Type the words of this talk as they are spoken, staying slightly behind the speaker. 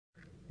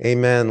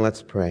Amen.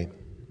 Let's pray.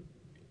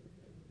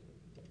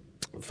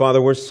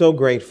 Father, we're so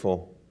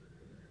grateful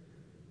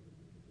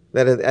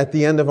that at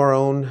the end of our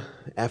own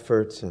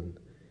efforts and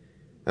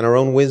our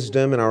own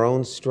wisdom and our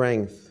own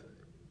strength,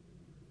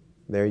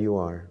 there you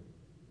are.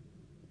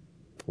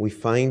 We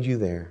find you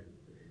there,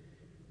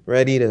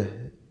 ready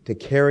to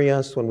carry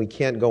us when we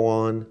can't go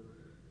on,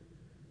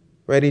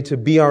 ready to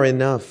be our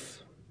enough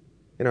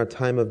in our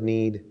time of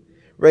need,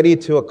 ready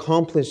to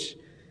accomplish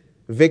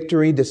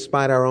victory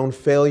despite our own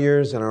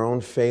failures and our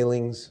own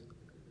failings.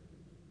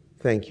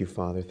 Thank you,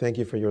 Father. Thank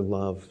you for your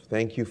love.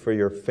 Thank you for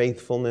your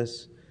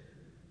faithfulness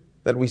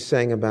that we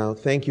sang about.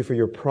 Thank you for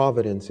your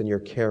providence and your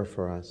care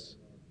for us.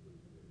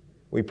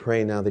 We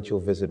pray now that you'll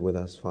visit with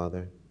us,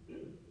 Father,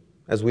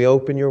 as we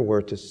open your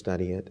word to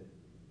study it.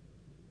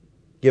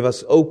 Give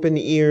us open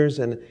ears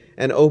and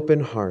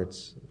open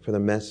hearts for the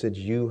message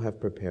you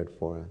have prepared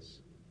for us.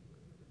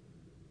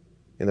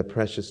 In the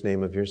precious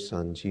name of your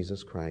Son,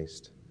 Jesus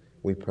Christ,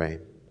 we pray.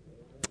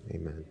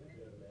 Amen.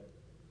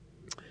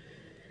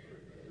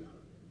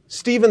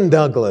 Stephen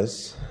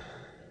Douglas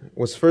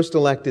was first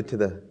elected to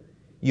the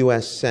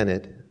U.S.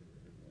 Senate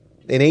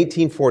in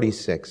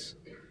 1846.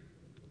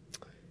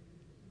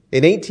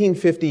 In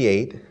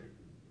 1858,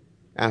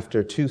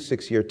 after 2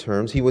 6-year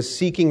terms, he was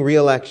seeking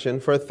re-election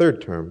for a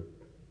third term.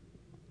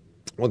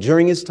 Well,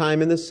 during his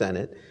time in the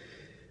Senate,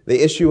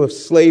 the issue of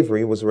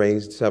slavery was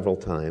raised several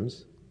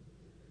times,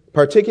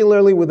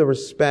 particularly with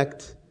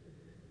respect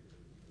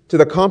to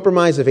the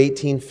Compromise of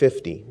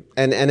 1850.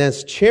 And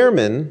as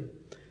chairman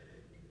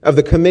of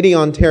the Committee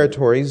on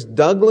Territories,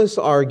 Douglas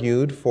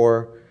argued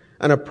for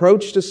an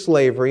approach to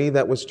slavery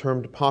that was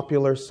termed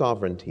popular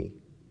sovereignty.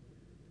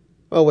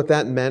 Well, what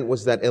that meant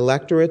was that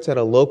electorates at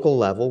a local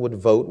level would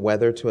vote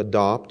whether to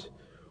adopt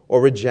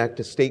or reject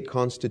a state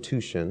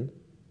constitution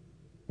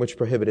which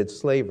prohibited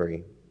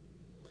slavery.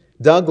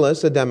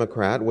 Douglas, a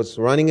Democrat, was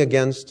running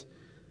against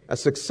a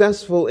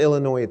successful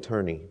Illinois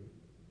attorney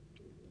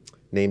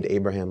named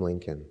Abraham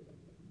Lincoln.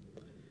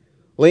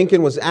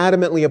 Lincoln was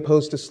adamantly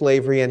opposed to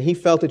slavery, and he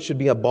felt it should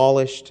be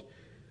abolished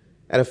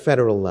at a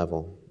federal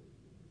level.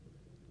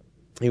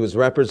 He was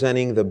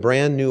representing the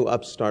brand new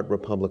upstart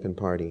Republican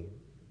Party.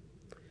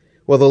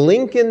 Well, the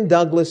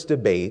Lincoln-Douglas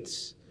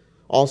debates,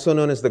 also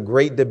known as the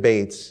Great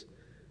Debates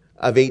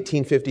of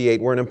 1858,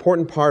 were an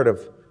important part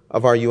of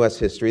our U.S.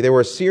 history. There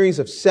were a series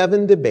of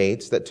 7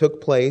 debates that took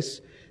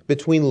place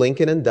between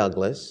Lincoln and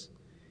Douglas.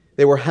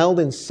 They were held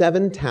in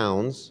 7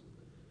 towns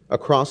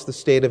across the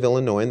state of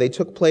Illinois, and they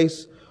took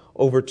place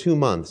over 2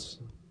 months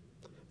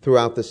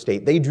throughout the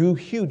state. They drew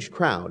huge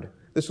crowd.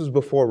 This was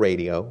before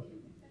radio.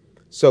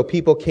 So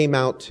people came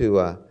out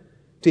to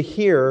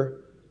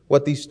hear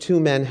what these 2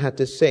 men had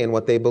to say and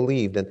what they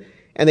believed.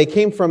 And they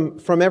came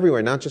from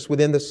everywhere, not just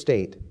within the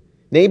state.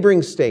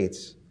 Neighboring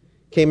states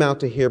came out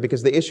to hear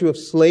because the issue of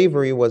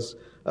slavery was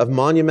of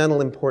monumental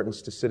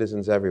importance to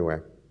citizens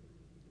everywhere.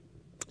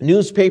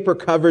 Newspaper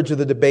coverage of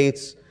the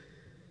debates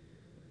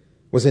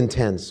was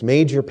intense.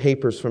 Major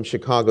papers from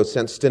Chicago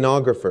sent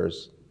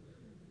stenographers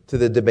to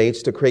the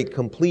debates to create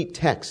complete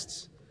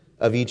texts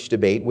of each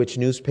debate, which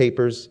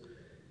newspapers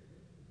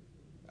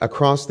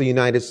across the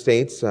United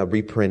States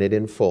reprinted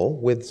in full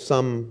with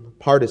some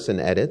partisan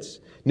edits.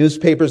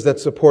 Newspapers that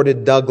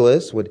supported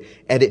Douglas would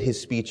edit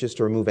his speeches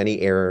to remove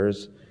any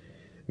errors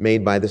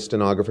made by the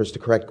stenographers, to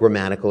correct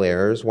grammatical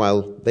errors,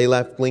 while they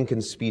left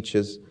Lincoln's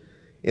speeches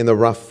in the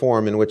rough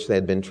form in which they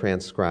had been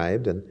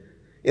transcribed. And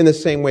in the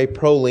same way,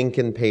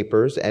 pro-Lincoln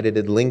papers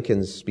edited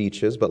Lincoln's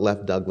speeches but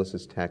left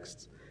Douglas's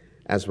texts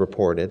as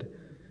reported.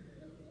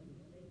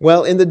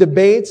 Well, in the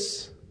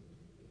debates,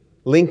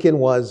 Lincoln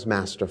was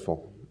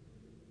masterful.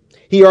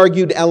 He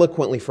argued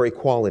eloquently for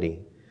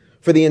equality,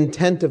 for the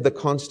intent of the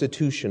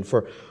Constitution,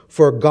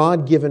 for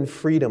God-given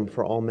freedom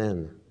for all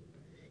men.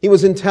 He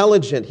was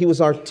intelligent, he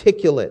was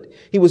articulate,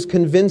 he was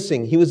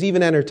convincing, he was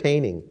even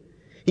entertaining.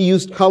 He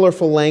used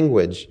colorful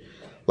language,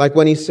 like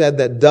when he said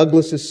that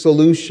Douglas's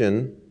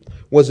solution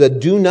was a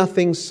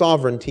do-nothing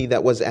sovereignty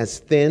that was as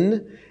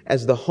thin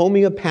as the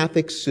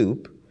homeopathic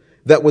soup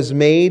that was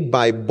made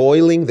by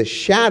boiling the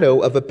shadow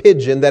of a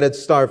pigeon that had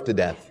starved to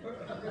death.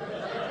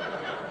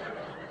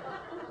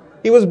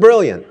 He was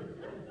brilliant.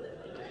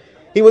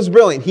 He was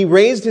brilliant. He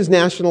raised his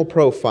national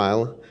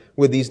profile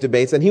with these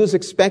debates, and he was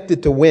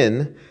expected to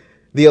win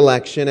the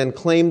election and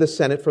claim the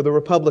Senate for the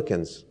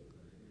Republicans.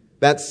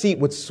 That seat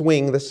would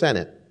swing the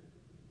Senate.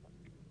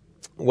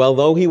 Well,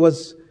 though he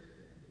was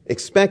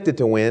expected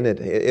to win,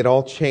 it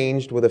all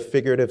changed with a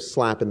figurative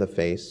slap in the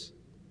face.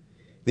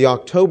 The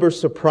October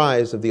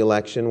surprise of the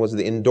election was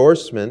the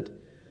endorsement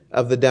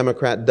of the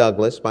Democrat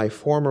Douglas by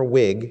former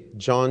Whig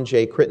John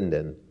J.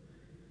 Crittenden.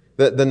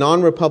 The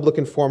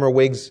non-Republican former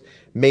Whigs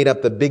made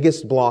up the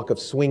biggest block of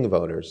swing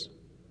voters.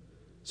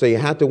 So you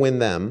had to win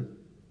them.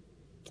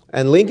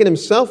 And Lincoln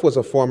himself was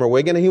a former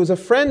Whig, and he was a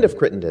friend of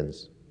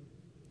Crittenden's.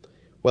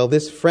 Well,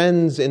 this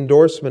friend's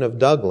endorsement of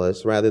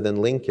Douglas rather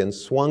than Lincoln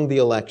swung the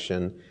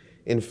election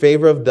in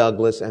favor of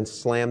Douglas and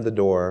slammed the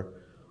door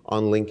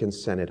on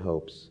Lincoln's Senate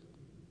hopes.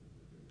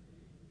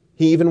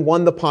 He even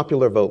won the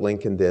popular vote,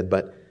 Lincoln did,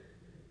 but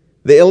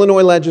The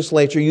Illinois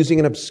legislature, using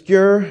an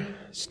obscure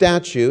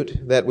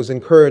statute that was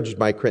encouraged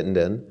by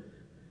Crittenden,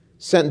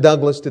 sent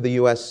Douglas to the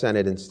U.S.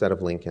 Senate instead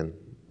of Lincoln.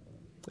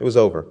 It was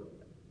over.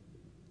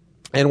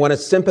 And when a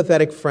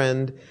sympathetic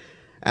friend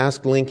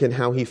asked Lincoln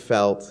how he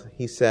felt,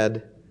 he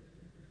said,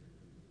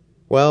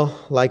 "Well,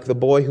 like the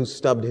boy who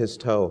stubbed his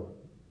toe.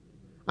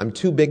 I'm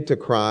too big to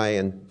cry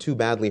and too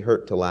badly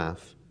hurt to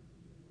laugh."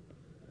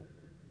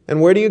 And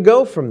where do you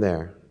go from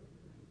there?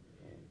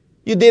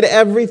 You did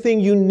everything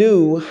you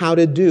knew how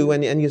to do,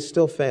 and you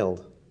still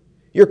failed.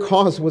 Your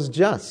cause was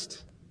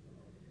just.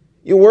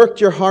 You worked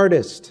your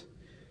hardest,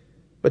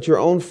 but your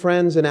own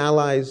friends and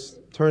allies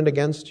turned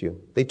against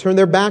you. They turned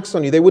their backs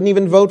on you. They wouldn't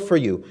even vote for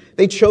you.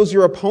 They chose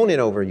your opponent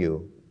over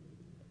you.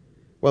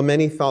 Well,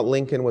 many thought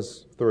Lincoln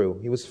was through.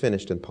 He was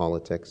finished in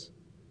politics.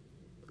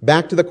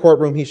 Back to the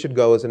courtroom he should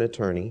go as an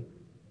attorney.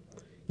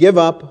 Give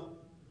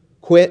up.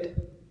 Quit.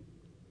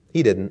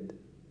 He didn't.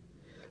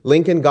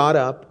 Lincoln got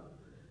up,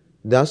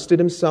 dusted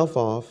himself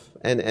off,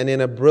 and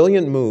in a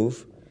brilliant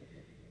move,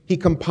 he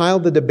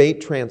compiled the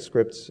debate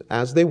transcripts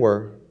as they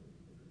were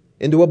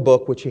into a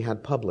book which he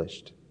had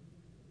published.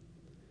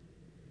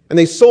 And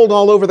they sold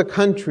all over the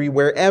country,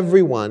 where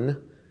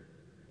everyone,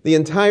 the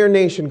entire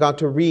nation, got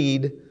to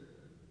read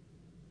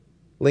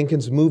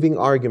Lincoln's moving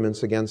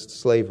arguments against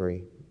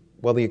slavery.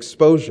 Well, the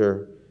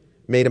exposure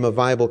made him a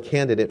viable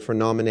candidate for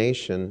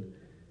nomination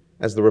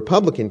as the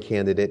Republican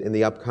candidate in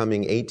the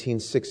upcoming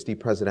 1860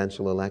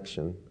 presidential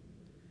election.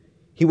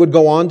 He would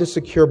go on to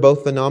secure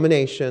both the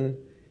nomination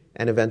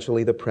and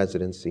eventually the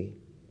presidency,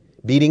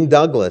 beating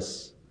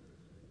Douglas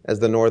as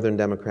the Northern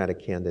Democratic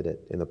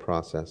candidate in the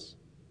process.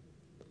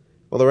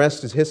 Well, the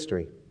rest is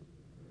history.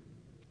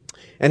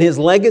 And his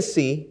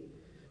legacy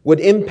would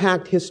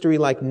impact history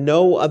like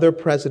no other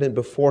president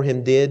before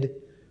him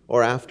did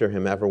or after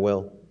him ever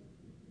will.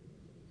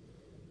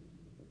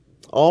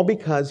 All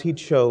because he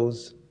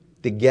chose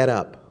to get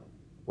up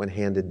when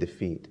handed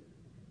defeat.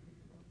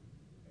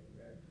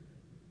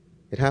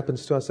 It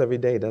happens to us every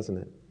day, doesn't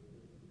it?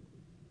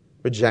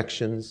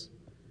 Rejections,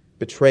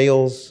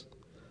 betrayals,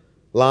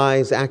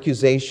 lies,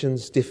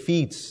 accusations,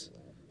 defeats,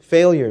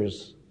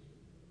 failures,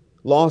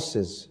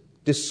 losses,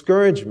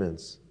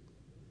 discouragements.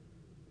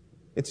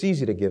 It's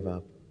easy to give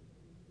up.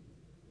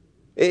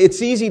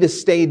 It's easy to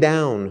stay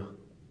down.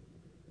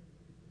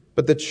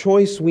 But the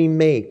choice we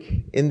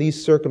make in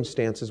these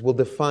circumstances will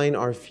define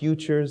our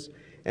futures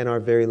and our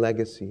very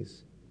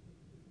legacies.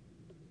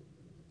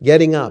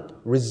 Getting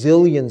up,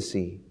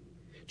 resiliency,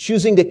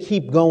 choosing to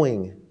keep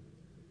going.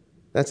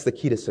 That's the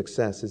key to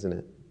success, isn't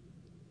it?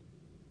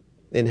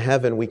 In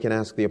heaven, we can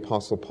ask the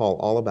Apostle Paul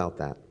all about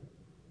that.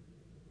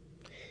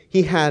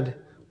 He had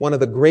one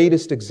of the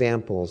greatest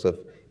examples of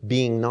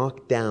being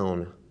knocked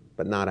down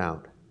but not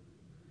out.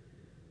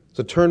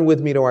 So turn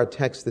with me to our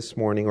text this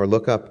morning, or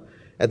look up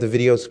at the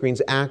video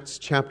screens, Acts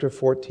chapter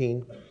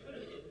 14.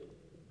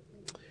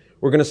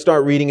 We're going to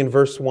start reading in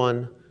verse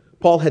 1.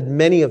 Paul had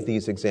many of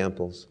these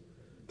examples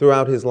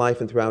throughout his life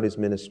and throughout his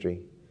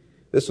ministry.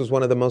 This was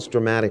one of the most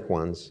dramatic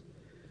ones.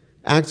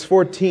 Acts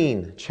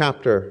 14,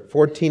 chapter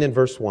 14 and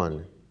verse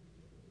 1.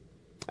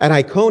 At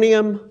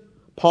Iconium,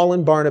 Paul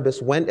and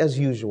Barnabas went as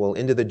usual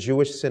into the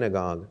Jewish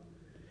synagogue.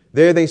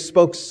 There they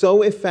spoke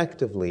so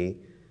effectively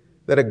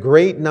that a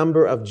great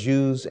number of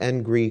Jews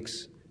and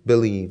Greeks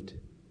believed.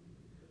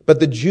 But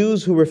the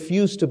Jews who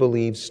refused to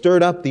believe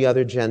stirred up the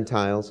other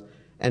Gentiles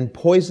and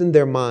poisoned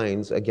their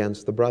minds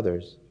against the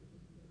brothers.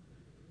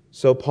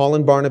 So Paul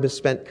and Barnabas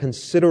spent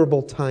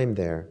considerable time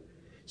there,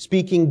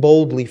 speaking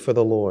boldly for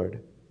the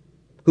Lord,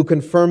 who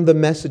confirmed the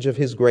message of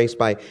His grace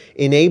by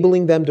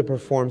enabling them to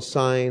perform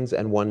signs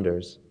and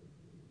wonders.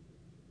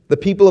 The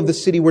people of the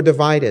city were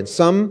divided.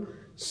 Some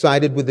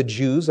sided with the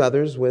Jews,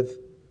 others with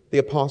the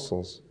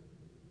apostles.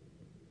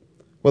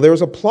 Well, there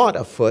was a plot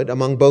afoot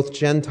among both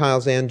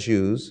Gentiles and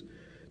Jews,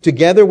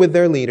 together with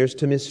their leaders,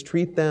 to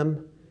mistreat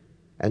them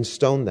and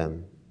stone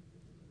them.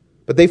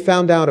 But they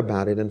found out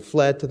about it and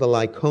fled to the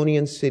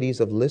Lycaonian cities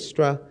of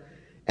Lystra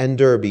and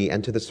Derbe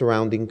and to the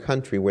surrounding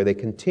country, where they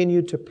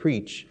continued to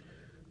preach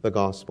the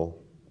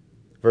gospel.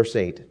 Verse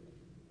 8.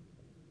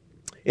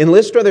 In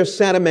Lystra there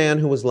sat a man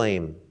who was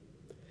lame.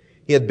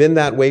 He had been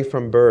that way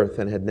from birth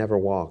and had never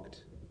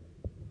walked.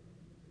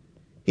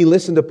 He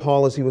listened to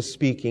Paul as he was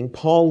speaking.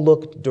 Paul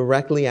looked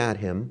directly at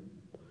him,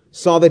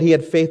 saw that he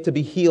had faith to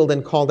be healed,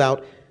 and called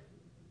out,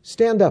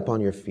 "Stand up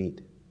on your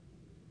feet."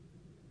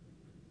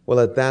 Well,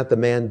 at that, the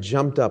man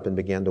jumped up and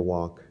began to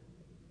walk.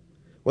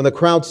 When the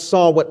crowd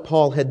saw what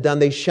Paul had done,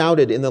 they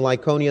shouted in the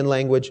Lycaonian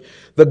language,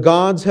 "The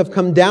gods have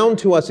come down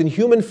to us in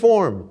human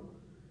form."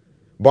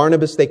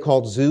 Barnabas they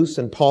called Zeus,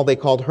 and Paul they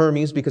called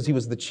Hermes, because he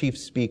was the chief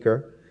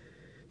speaker.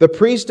 The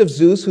priest of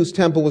Zeus, whose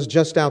temple was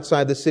just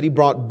outside the city,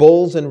 brought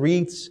bulls and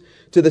wreaths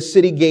to the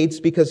city gates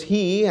because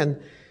he and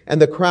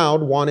the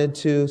crowd wanted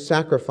to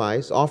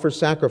offer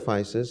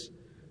sacrifices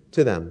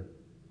to them.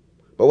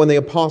 But when the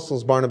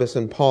apostles Barnabas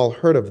and Paul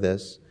heard of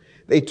this,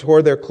 they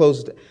tore their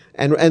clothes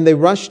and they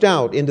rushed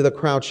out into the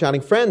crowd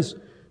shouting, "Friends,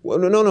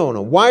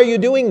 no. Why are you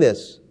doing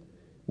this?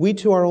 We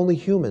too are only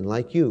human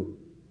like you.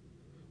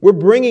 We're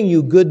bringing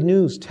you good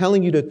news,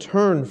 telling you to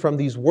turn from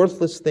these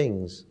worthless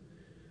things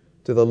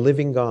to the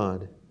living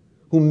God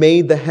who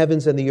made the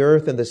heavens and the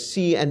earth and the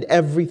sea and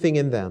everything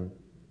in them.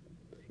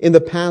 In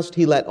the past,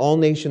 He let all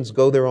nations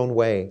go their own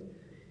way,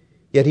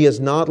 yet He has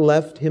not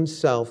left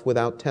Himself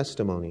without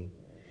testimony.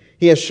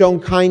 He has shown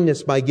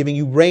kindness by giving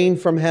you rain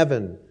from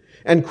heaven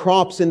and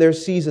crops in their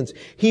seasons.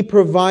 He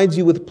provides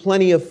you with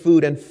plenty of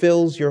food and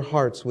fills your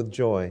hearts with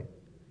joy.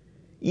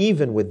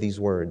 Even with these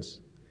words,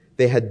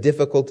 they had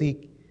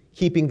difficulty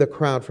keeping the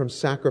crowd from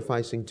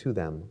sacrificing to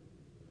them.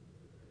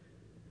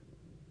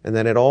 And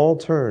then it all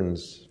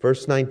turns.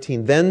 Verse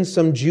 19, then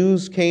some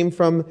Jews came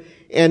from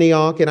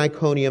Antioch and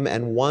Iconium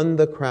and won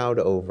the crowd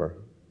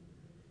over.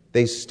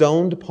 They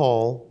stoned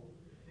Paul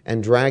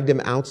and dragged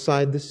him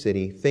outside the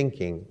city,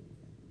 thinking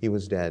he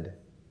was dead.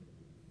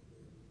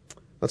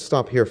 Let's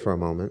stop here for a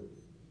moment.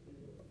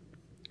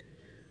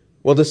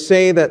 Well, to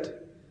say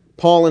that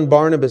Paul and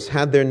Barnabas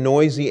had their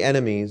noisy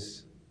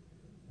enemies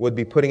would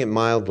be putting it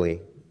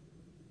mildly.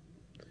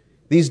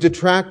 These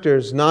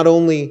detractors not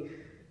only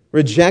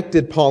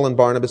rejected Paul and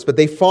Barnabas, but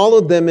they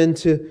followed them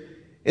into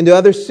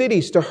other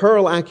cities to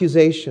hurl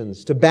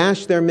accusations, to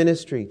bash their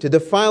ministry, to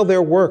defile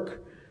their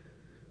work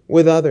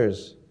with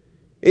others.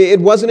 It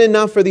wasn't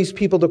enough for these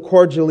people to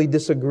cordially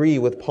disagree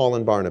with Paul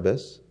and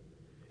Barnabas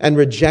and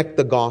reject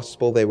the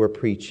gospel they were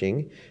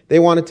preaching. They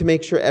wanted to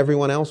make sure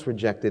everyone else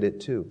rejected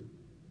it too.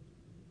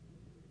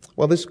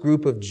 Well, this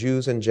group of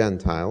Jews and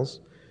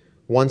Gentiles,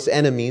 once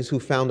enemies who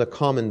found a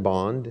common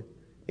bond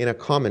in a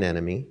common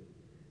enemy,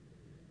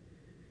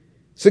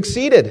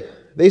 succeeded.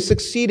 They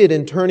succeeded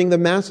in turning the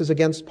masses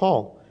against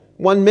Paul.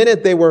 One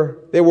minute they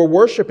were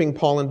worshiping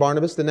Paul and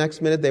Barnabas, the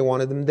next minute they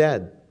wanted them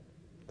dead.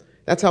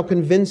 That's how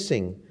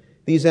convincing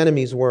these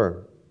enemies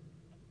were.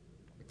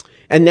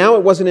 And now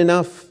it wasn't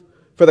enough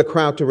for the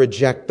crowd to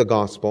reject the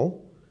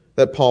gospel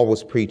that Paul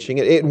was preaching.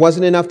 It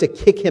wasn't enough to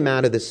kick him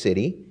out of the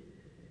city.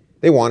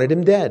 They wanted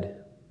him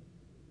dead.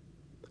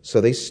 So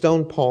they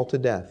stoned Paul to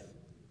death.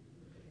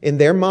 In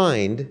their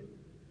mind,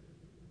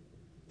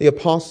 the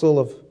apostle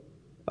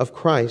of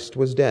Christ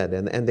was dead,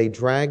 and they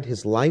dragged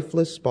his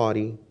lifeless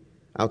body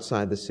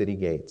outside the city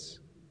gates.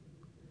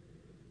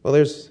 Well,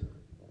 there's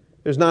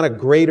not a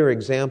greater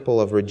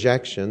example of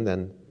rejection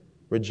than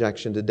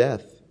rejection to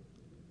death.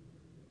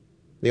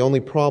 The only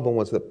problem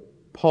was that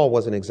Paul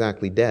wasn't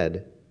exactly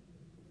dead.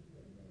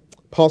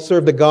 Paul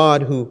served a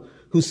God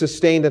who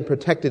sustained and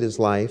protected his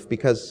life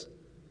because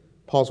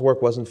Paul's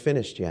work wasn't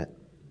finished yet.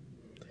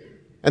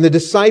 And the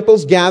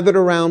disciples gathered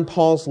around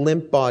Paul's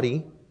limp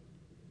body,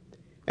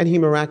 and he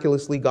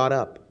miraculously got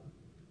up.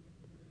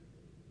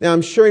 Now,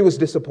 I'm sure he was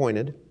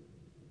disappointed,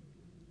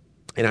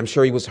 and I'm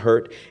sure he was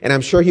hurt, and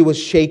I'm sure he was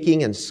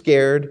shaking and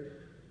scared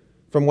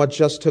from what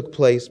just took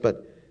place.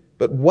 But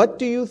what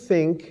do you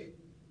think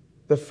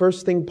the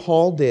first thing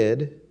Paul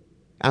did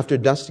after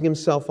dusting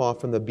himself off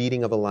from the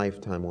beating of a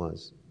lifetime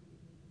was?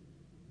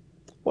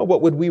 Well,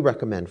 what would we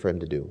recommend for him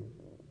to do?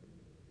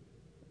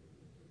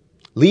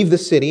 Leave the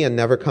city and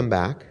never come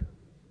back?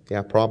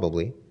 Yeah,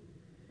 probably.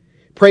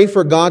 Pray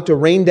for God to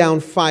rain down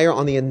fire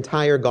on the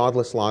entire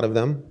godless lot of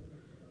them?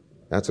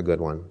 That's a good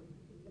one.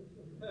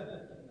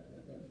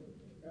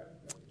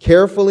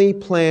 Carefully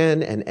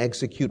plan and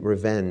execute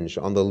revenge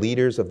on the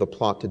leaders of the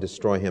plot to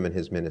destroy him and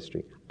his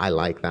ministry. I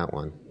like that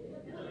one.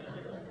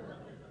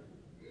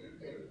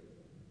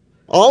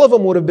 All of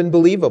them would have been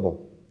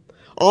believable.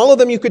 All of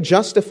them you could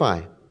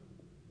justify.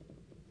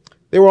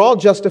 They were all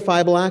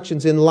justifiable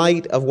actions in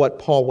light of what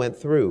Paul went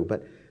through,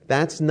 but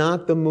that's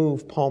not the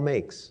move Paul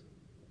makes.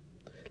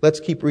 Let's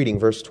keep reading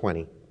verse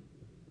 20.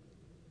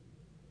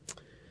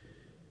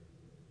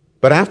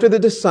 But after the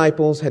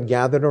disciples had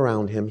gathered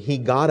around him, he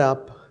got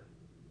up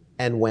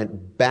and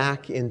went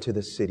back into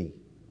the city.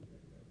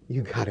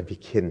 You gotta be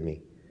kidding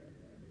me.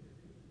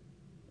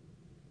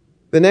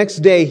 The next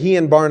day, he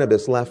and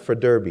Barnabas left for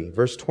Derbe.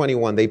 Verse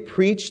 21, they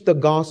preached the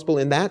gospel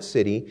in that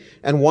city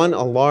and won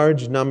a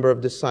large number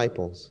of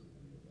disciples.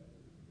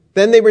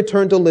 Then they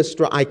returned to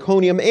Lystra,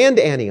 Iconium, and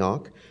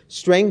Antioch,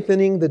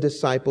 strengthening the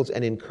disciples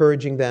and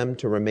encouraging them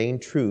to remain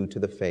true to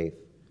the faith.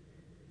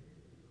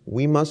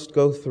 We must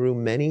go through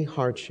many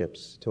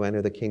hardships to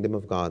enter the kingdom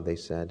of God, they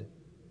said.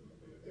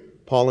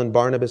 Paul and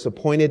Barnabas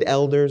appointed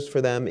elders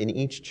for them in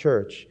each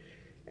church,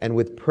 and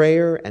with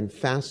prayer and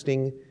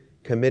fasting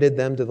committed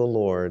them to the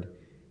Lord,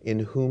 in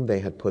whom they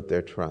had put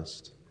their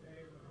trust.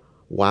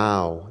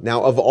 Wow.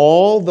 Now, of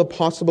all the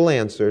possible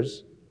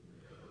answers,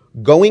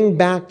 going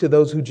back to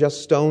those who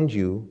just stoned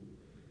you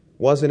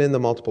wasn't in the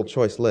multiple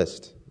choice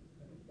list.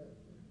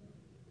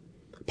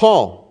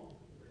 Paul,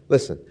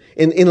 listen,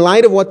 in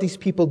light of what these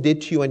people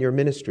did to you and your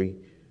ministry,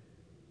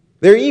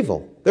 they're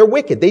evil. They're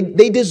wicked.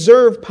 They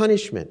deserve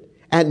punishment.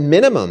 At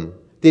minimum,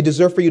 they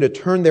deserve for you to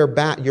turn your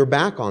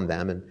back on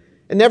them and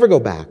never go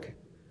back.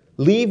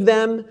 Leave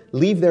them,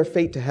 leave their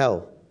fate to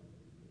hell.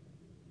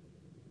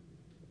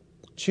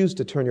 Choose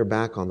to turn your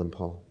back on them,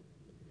 Paul.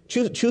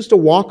 Choose to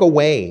walk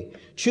away.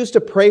 Choose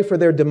to pray for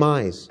their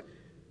demise.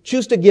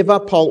 Choose to give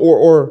up, Paul,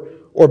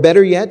 or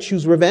better yet,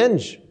 choose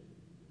revenge.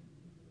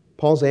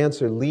 Paul's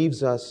answer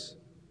leaves us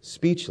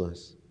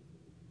speechless.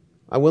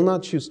 I will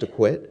not choose to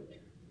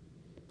quit.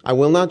 I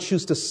will not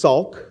choose to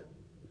sulk.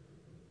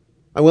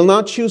 I will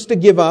not choose to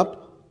give up.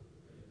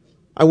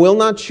 I will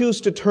not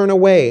choose to turn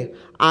away.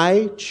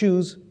 I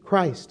choose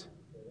Christ.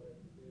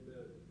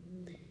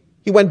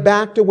 He went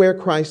back to where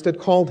Christ had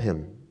called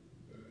him.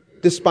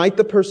 Despite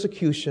the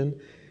persecution,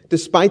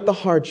 despite the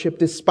hardship,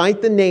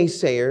 despite the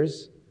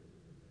naysayers,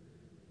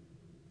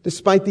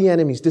 despite the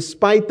enemies,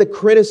 despite the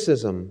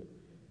criticism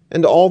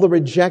and all the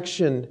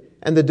rejection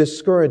and the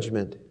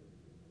discouragement,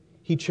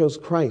 he chose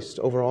Christ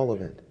over all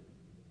of it.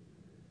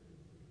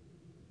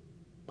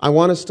 I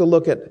want us to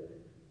look at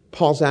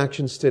Paul's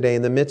actions today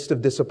in the midst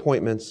of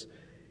disappointments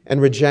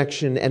and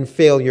rejection and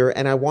failure,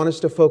 and I want us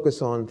to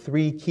focus on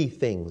three key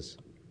things.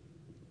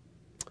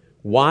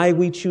 Why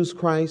we choose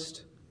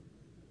Christ,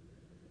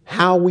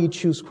 how we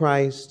choose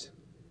Christ,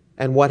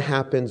 and what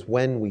happens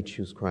when we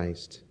choose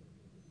Christ.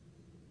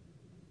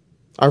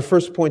 Our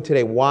first point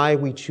today, why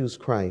we choose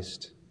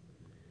Christ.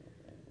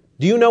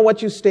 Do you know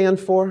what you stand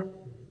for?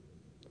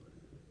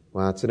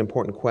 Well, that's an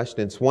important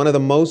question. It's one of the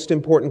most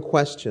important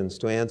questions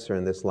to answer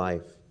in this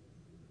life.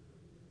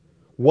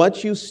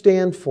 What you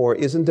stand for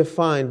isn't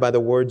defined by the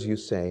words you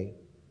say,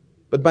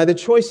 but by the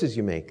choices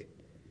you make,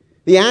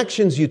 the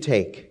actions you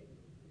take.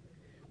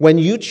 When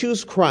you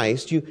choose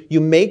Christ, you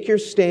make your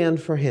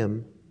stand for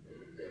Him.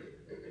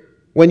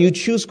 When you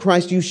choose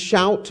Christ, you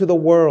shout to the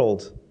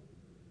world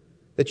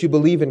that you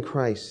believe in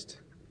Christ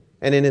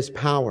and in His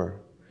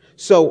power.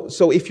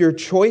 So if your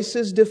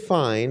choices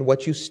define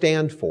what you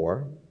stand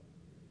for,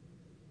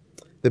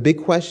 the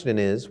big question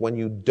is, when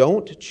you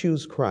don't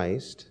choose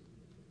Christ,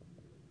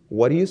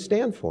 what do you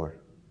stand for?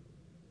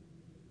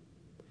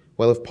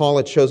 Well, if Paul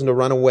had chosen to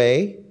run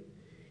away,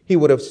 he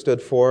would have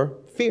stood for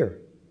fear.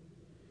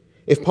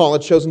 If Paul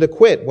had chosen to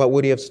quit, what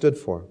would he have stood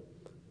for?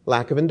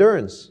 Lack of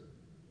endurance.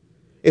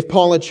 If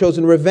Paul had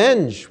chosen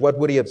revenge, what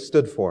would he have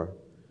stood for?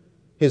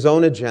 His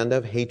own agenda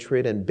of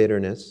hatred and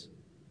bitterness.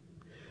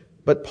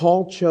 But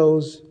Paul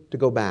chose to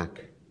go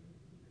back.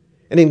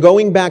 And in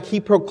going back, he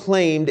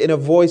proclaimed in a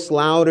voice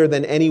louder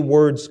than any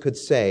words could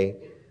say,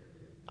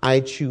 I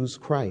choose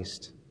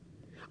Christ.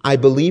 I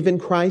believe in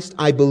Christ.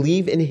 I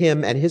believe in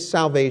Him and His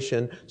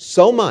salvation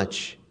so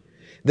much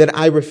that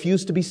I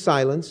refuse to be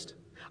silenced.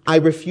 I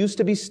refuse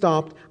to be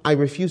stopped. I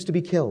refuse to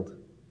be killed.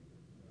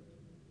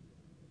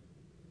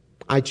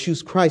 I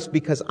choose Christ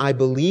because I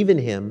believe in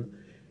Him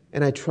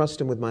and I trust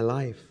Him with my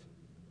life.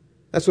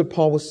 That's what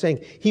Paul was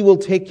saying. He will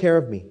take care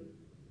of me.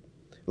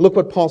 Look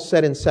what Paul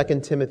said in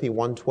 2 Timothy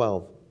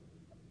 1:12.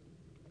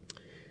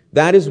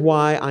 That is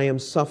why I am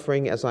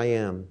suffering as I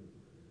am.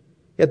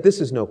 Yet this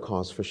is no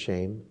cause for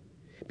shame,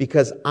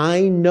 because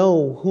I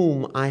know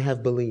whom I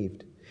have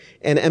believed,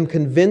 and am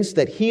convinced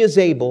that He is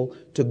able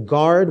to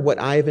guard what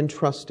I have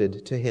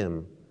entrusted to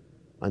Him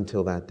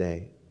until that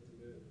day.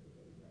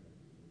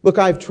 Look,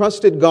 I've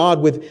trusted God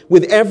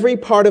with every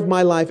part of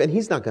my life, and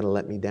He's not going to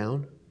let me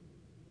down.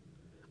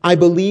 I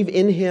believe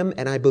in Him,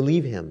 and I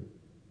believe Him.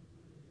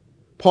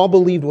 Paul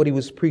believed what he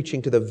was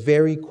preaching to the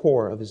very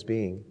core of his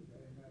being.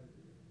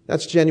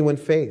 That's genuine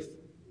faith.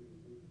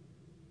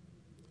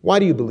 Why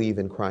do you believe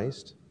in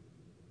Christ?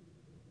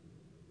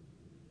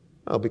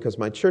 Oh, because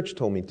my church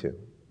told me to.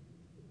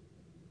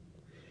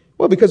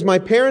 Well, because my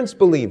parents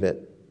believe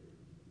it.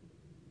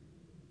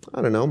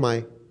 I don't know,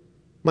 my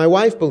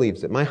wife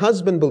believes it. My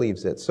husband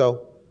believes it.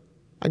 So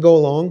I go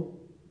along.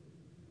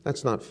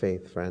 That's not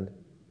faith, friend.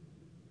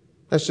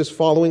 That's just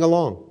following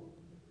along.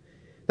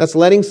 That's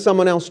letting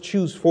someone else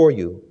choose for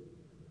you.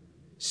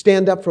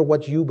 Stand up for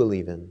what you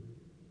believe in.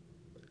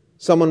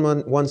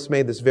 Someone once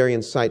made this very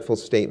insightful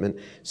statement.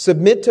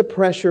 Submit to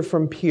pressure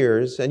from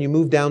peers and you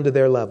move down to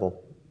their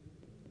level.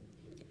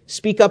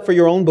 Speak up for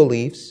your own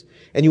beliefs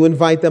and you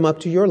invite them up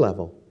to your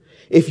level.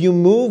 If you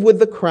move with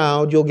the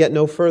crowd, you'll get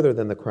no further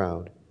than the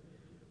crowd.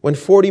 When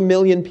 40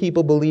 million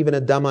people believe in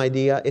a dumb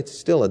idea, it's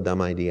still a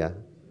dumb idea.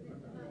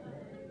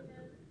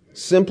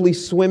 Simply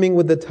swimming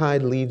with the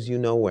tide leaves you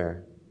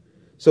nowhere.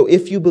 So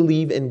if you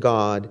believe in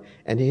God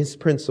and His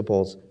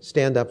principles,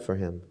 stand up for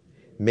Him.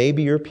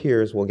 Maybe your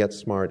peers will get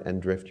smart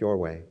and drift your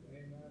way.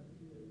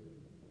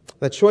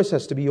 That choice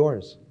has to be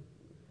yours.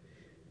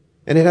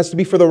 And it has to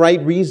be for the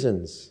right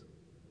reasons.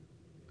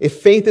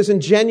 If faith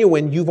isn't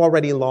genuine, you've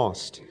already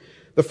lost.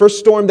 The first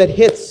storm that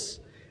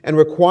hits and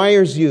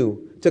requires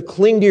you to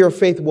cling to your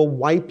faith will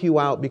wipe you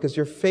out because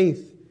your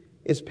faith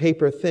is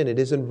paper thin. It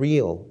isn't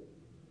real.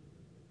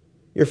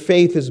 Your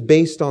faith is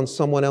based on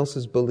someone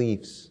else's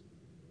beliefs.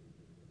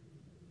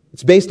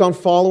 It's based on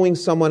following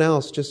someone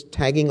else, just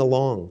tagging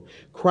along.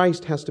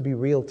 Christ has to be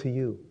real to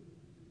you.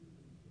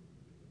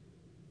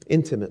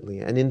 Intimately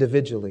and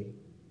individually.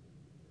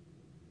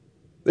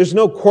 There's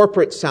no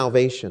corporate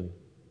salvation.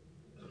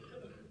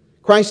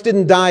 Christ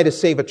didn't die to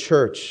save a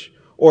church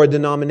or a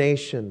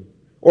denomination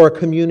or a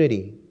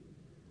community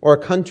or a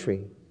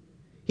country.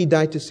 He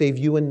died to save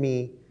you and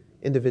me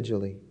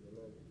individually.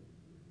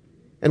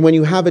 And when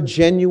you have a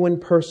genuine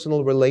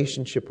personal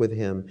relationship with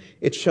Him,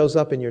 it shows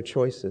up in your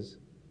choices.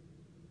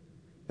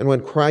 And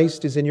when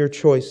Christ is in your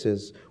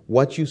choices,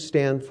 what you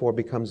stand for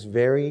becomes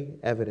very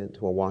evident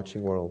to a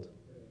watching world.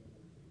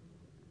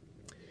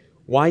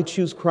 Why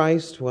choose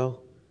Christ?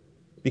 Well,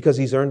 because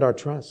He's earned our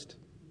trust.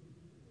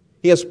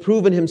 He has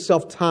proven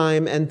Himself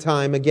time and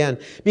time again,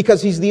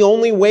 because He's the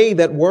only way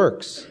that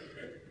works.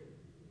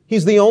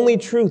 He's the only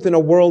truth in a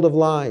world of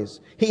lies.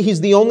 He's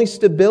the only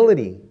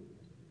stability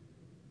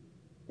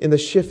in the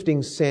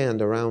shifting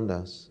sand around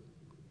us.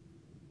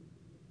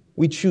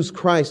 We choose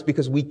Christ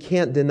because we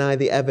can't deny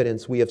the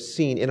evidence we have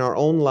seen in our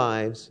own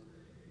lives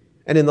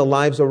and in the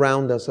lives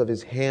around us of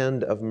His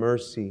hand of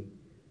mercy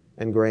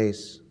and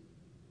grace.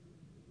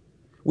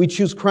 We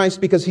choose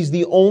Christ because He's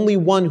the only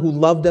one who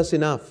loved us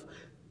enough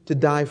to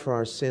die for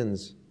our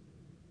sins,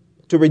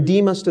 to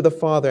redeem us to the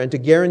Father, and to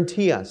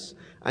guarantee us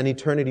an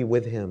eternity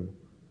with Him.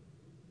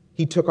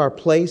 He took our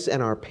place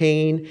and our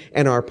pain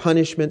and our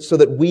punishment so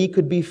that we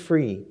could be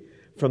free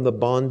from the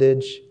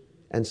bondage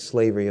and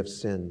slavery of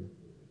sin.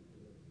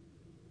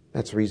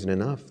 That's reason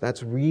enough.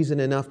 That's reason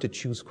enough to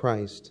choose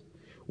Christ.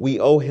 We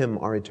owe Him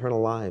our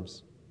eternal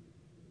lives.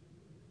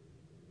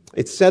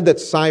 It's said that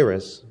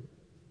Cyrus,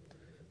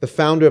 the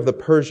founder of the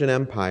Persian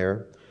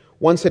Empire,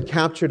 once had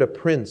captured a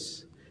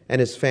prince and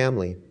his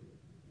family.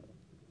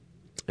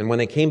 And when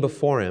they came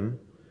before him,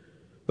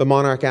 the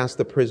monarch asked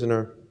the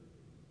prisoner,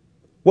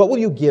 "What will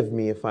you give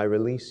me if I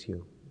release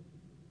you?"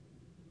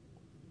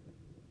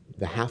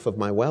 "The half of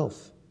my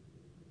wealth,"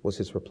 was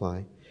his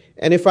reply.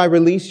 "And if I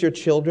release your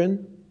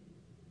children?"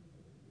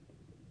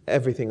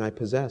 "Everything I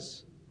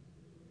possess."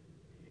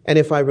 "And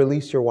if I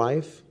release your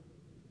wife?"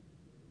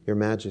 "Your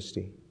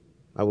Majesty,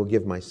 I will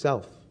give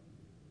myself."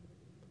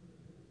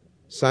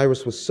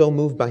 Cyrus was so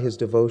moved by his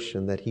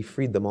devotion that he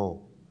freed them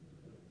all.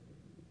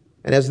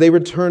 And as they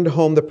returned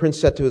home, the prince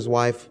said to his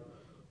wife,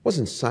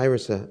 "Wasn't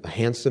Cyrus a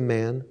handsome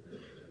man?"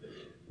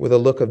 With a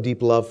look of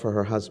deep love for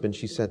her husband,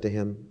 she said to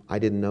him, "I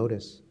didn't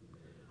notice.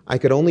 I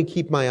could only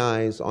keep my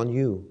eyes on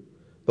you,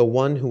 the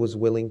one who was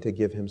willing to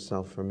give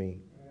himself for me."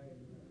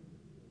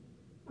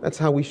 That's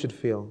how we should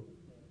feel.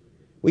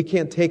 We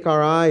can't take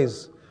our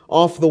eyes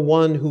off the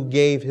one who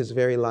gave His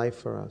very life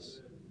for us.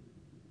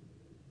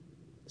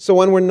 So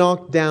when we're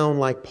knocked down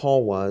like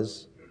Paul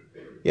was,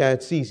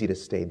 it's easy to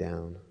stay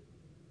down.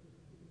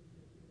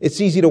 It's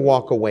easy to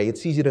walk away.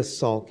 It's easy to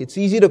sulk. It's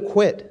easy to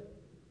quit.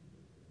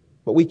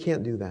 But we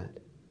can't do that.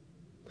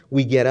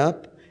 We get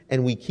up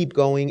and we keep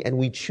going and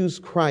we choose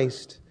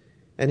Christ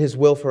and His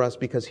will for us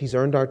because He's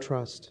earned our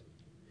trust.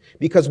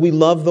 Because we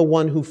love the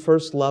one who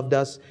first loved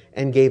us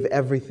and gave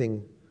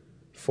everything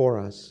for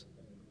us.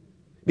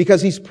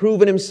 Because He's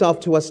proven Himself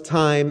to us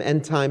time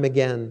and time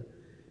again.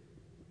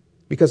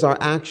 Because our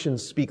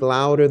actions speak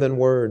louder than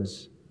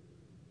words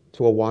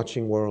to a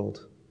watching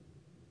world.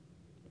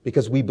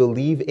 Because we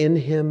believe in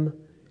Him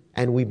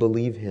and we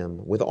believe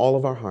Him with all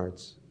of our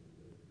hearts.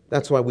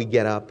 That's why we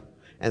get up,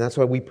 and that's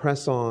why we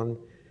press on,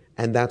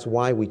 and that's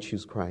why we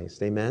choose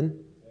Christ.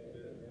 Amen?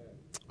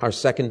 Our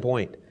second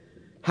point,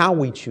 how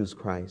we choose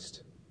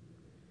Christ.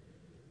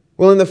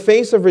 Well, in the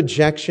face of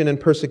rejection and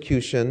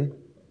persecution,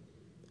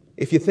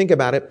 if you think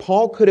about it,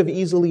 Paul could have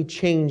easily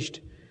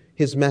changed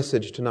his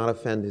message to not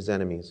offend his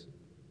enemies.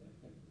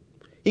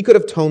 He could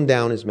have toned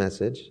down his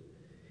message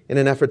in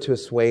an effort to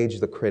assuage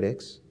the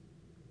critics.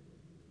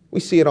 We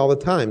see it all the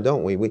time,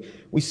 don't we?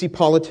 We see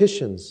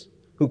politicians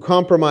who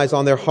compromise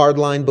on their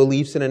hardline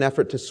beliefs in an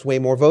effort to sway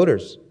more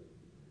voters.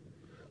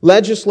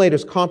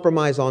 Legislators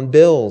compromise on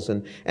bills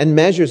and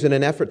measures in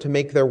an effort to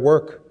make their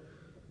work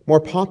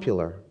more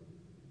popular.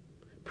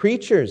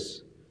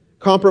 Preachers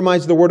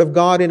compromise the Word of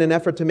God in an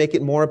effort to make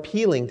it more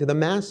appealing to the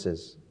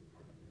masses.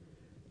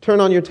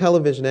 Turn on your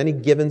television any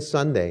given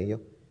Sunday,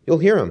 you'll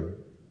hear them.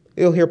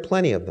 You'll hear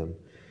plenty of them.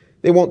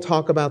 They won't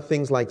talk about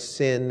things like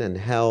sin and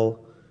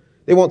hell.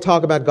 They won't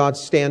talk about God's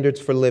standards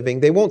for living.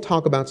 They won't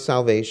talk about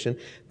salvation.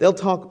 They'll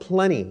talk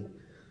plenty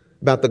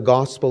about the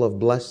gospel of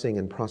blessing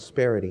and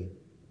prosperity.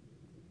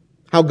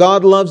 How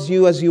God loves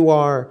you as you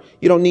are.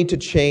 You don't need to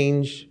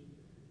change.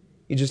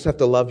 You just have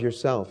to love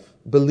yourself.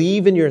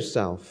 Believe in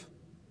yourself.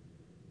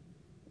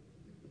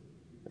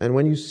 And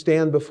when you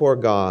stand before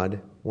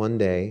God one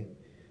day,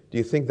 do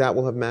you think that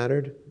will have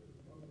mattered?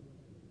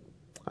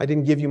 I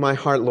didn't give you my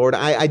heart, Lord.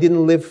 I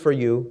didn't live for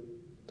you.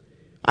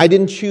 I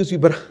didn't choose you,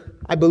 but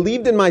I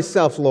believed in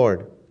myself,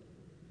 Lord.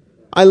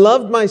 I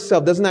loved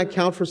myself. Doesn't that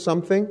count for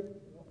something?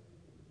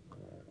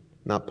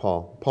 Not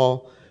Paul.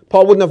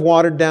 Paul wouldn't have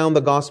watered down the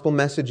gospel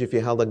message if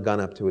you held a gun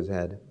up to his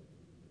head.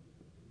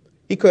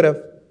 He could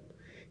have.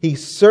 He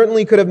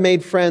certainly could have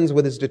made friends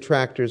with his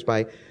detractors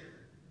by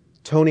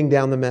toning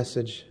down the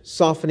message,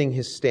 softening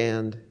his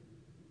stand.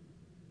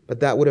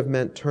 But that would have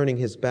meant turning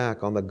his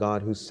back on the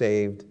God who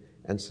saved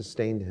and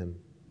sustained him.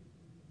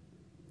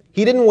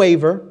 He didn't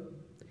waver.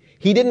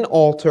 He didn't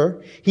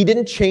alter. He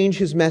didn't change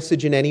his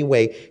message in any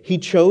way. He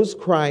chose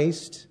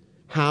Christ.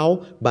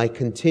 How? By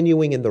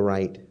continuing in the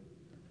right.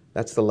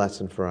 That's the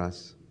lesson for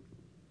us.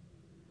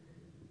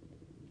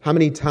 How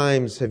many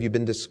times have you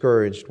been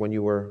discouraged when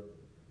you were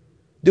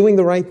doing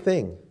the right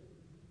thing?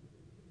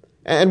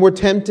 And we're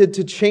tempted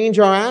to change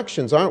our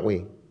actions, aren't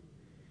we?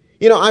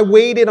 I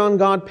waited on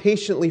God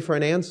patiently for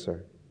an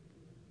answer,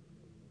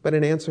 but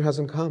an answer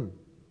hasn't come.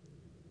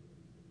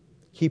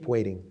 Keep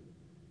waiting.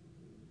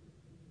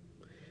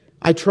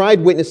 I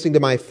tried witnessing to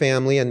my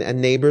family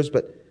and neighbors,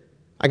 but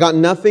I got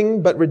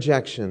nothing but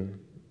rejection.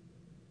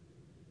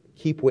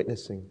 Keep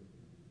witnessing.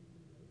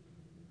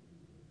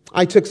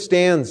 I took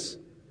stands.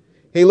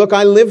 Hey, look,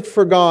 I lived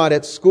for God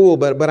at school,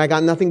 but I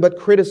got nothing but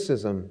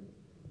criticism.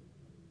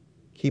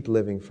 Keep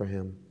living for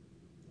Him.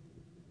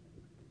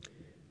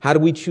 How do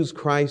we choose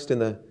Christ in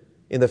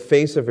the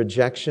face of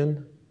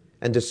rejection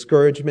and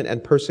discouragement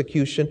and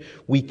persecution?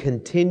 We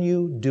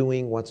continue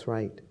doing what's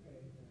right.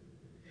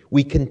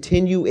 We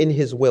continue in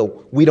His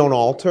will. We don't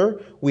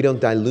alter. We don't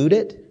dilute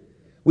it.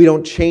 We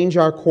don't change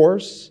our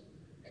course.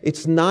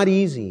 It's not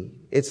easy.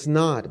 It's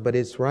not, but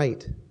it's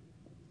right.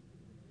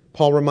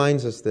 Paul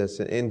reminds us this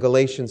in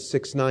Galatians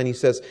 6:9. He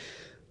says,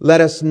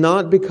 "Let us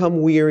not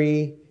become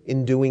weary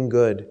in doing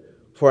good,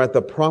 for at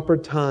the proper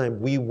time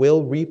we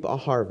will reap a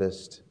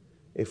harvest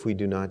if we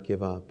do not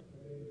give up."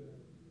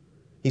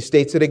 He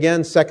states it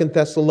again, 2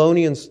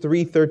 Thessalonians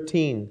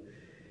 3:13.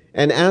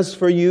 "And as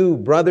for you,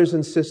 brothers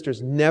and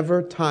sisters,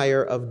 never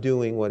tire of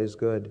doing what is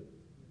good."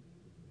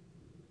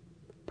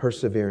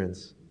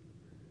 Perseverance.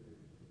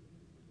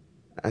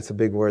 That's a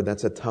big word.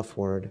 That's a tough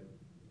word.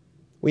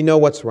 We know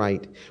what's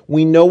right.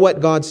 We know what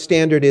God's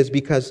standard is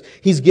because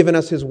He's given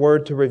us His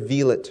Word to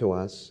reveal it to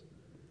us.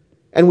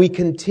 And we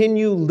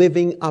continue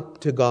living up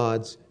to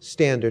God's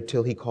standard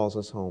till He calls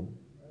us home.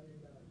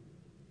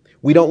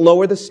 We don't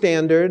lower the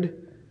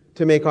standard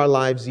to make our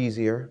lives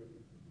easier.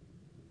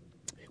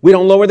 We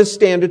don't lower the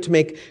standard to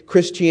make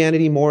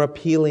Christianity more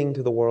appealing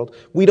to the world.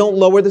 We don't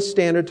lower the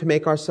standard to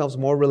make ourselves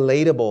more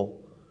relatable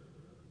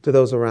to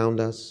those around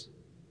us.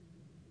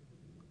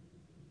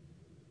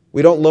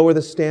 We don't lower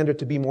the standard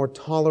to be more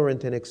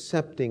tolerant and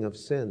accepting of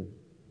sin.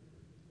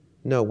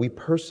 No, we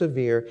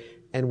persevere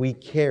and we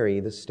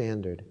carry the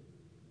standard.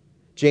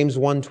 James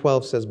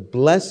 1:12 says,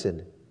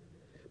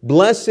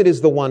 Blessed is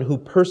the one who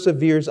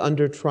perseveres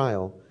under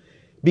trial,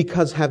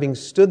 because having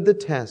stood the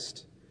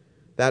test,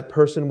 that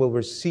person will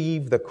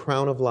receive the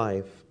crown of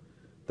life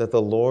that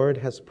the Lord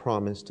has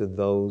promised to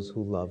those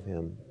who love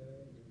Him."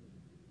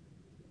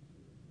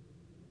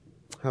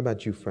 How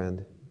about you,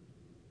 friend?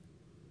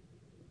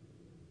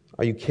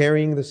 Are you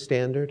carrying the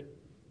standard?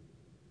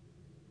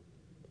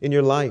 In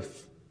your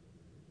life,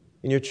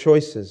 in your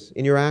choices,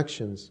 in your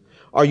actions?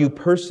 Are you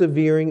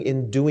persevering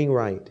in doing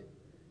right,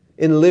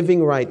 in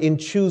living right, in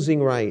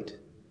choosing right?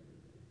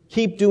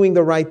 Keep doing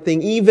the right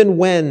thing even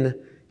when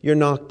you're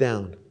knocked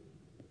down,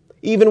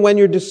 even when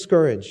you're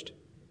discouraged,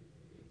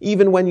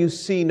 even when you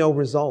see no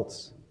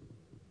results.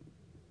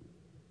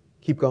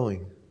 Keep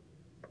going.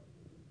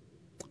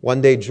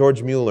 One day,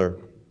 George Mueller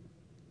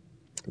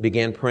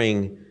began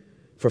praying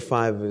for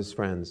 5 of his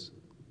friends,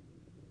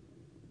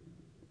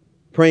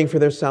 praying for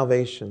their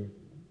salvation.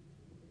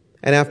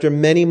 And after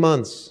many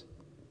months,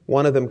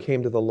 one of them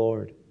came to the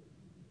Lord.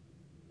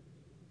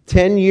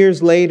 10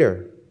 years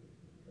later,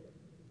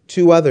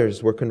 2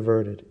 others were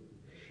converted.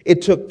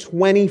 It took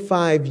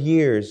 25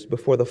 years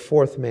before the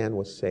 4th man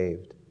was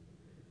saved.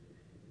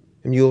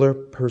 And Mueller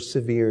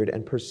persevered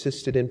and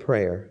persisted in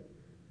prayer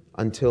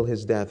until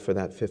his death for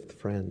that 5th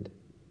friend.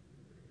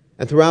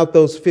 And throughout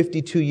those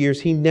 52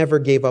 years, he never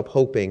gave up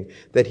hoping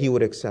that he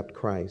would accept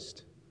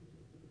Christ.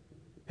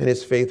 And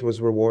his faith was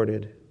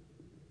rewarded.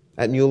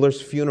 At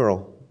Mueller's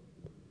funeral,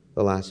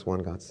 the last one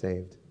got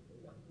saved.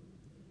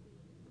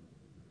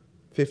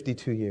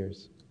 52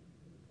 years.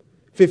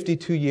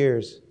 52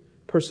 years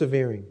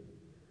persevering.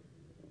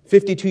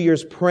 52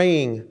 years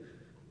praying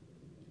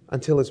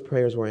until his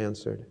prayers were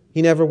answered.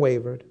 He never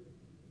wavered.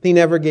 He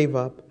never gave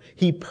up.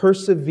 He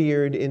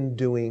persevered in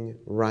doing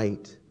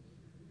right,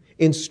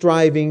 in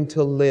striving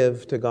to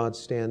live to God's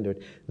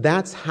standard.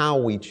 That's how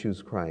we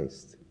choose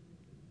Christ.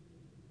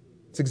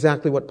 It's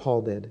exactly what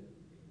Paul did.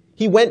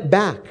 He went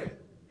back.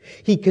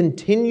 He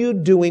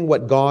continued doing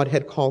what God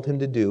had called him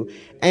to do,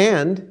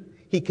 and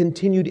he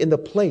continued in the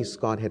place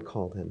God had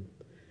called him.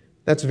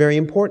 That's very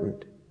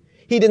important.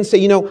 He didn't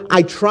say,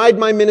 I tried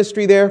my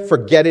ministry there,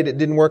 forget it, it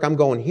didn't work, I'm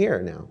going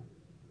here now.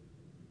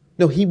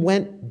 No, he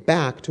went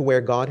back to where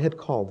God had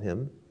called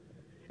him,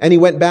 and he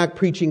went back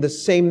preaching the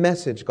same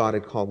message God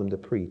had called him to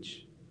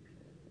preach.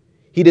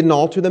 He didn't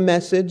alter the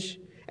message,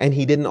 and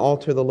he didn't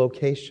alter the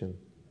location.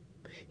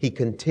 He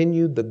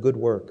continued the good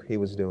work he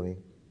was doing.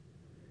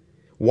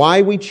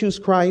 Why we choose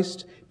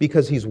Christ?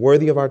 Because He's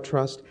worthy of our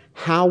trust.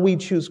 How we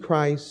choose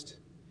Christ?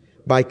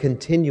 By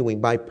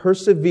continuing, by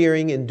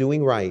persevering in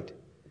doing right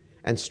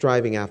and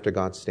striving after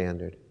God's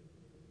standard.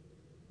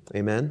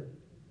 Amen?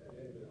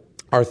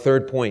 Our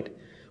third point,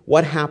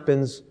 what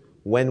happens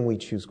when we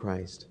choose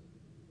Christ?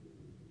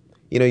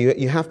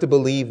 You have to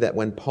believe that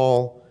when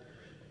Paul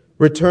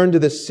returned to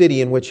the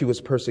city in which he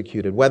was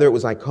persecuted, whether it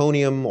was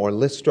Iconium or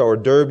Lystra or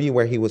Derbe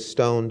where he was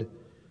stoned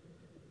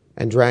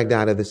and dragged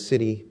out of the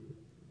city,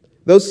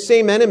 those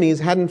same enemies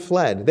hadn't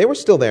fled. They were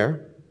still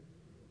there.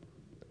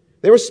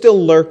 They were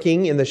still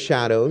lurking in the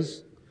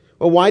shadows.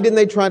 Well, why didn't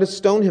they try to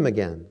stone him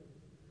again?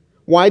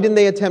 Why didn't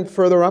they attempt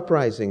further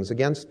uprisings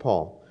against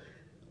Paul?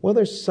 Well,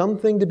 there's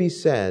something to be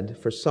said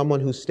for someone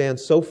who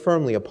stands so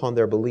firmly upon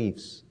their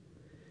beliefs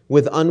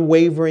with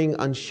unwavering,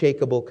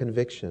 unshakable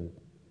conviction.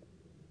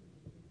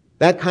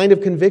 That kind of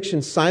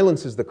conviction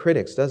silences the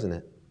critics, doesn't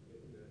it?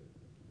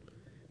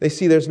 They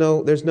see there's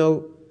no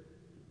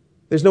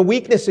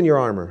weakness in your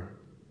armor.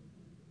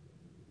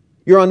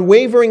 Your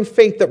unwavering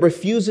faith that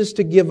refuses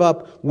to give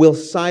up will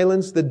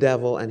silence the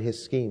devil and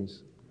his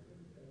schemes.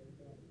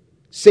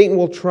 Satan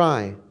will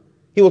try.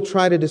 He will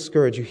try to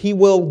discourage you. He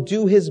will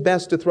do his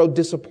best to throw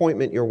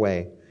disappointment your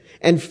way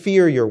and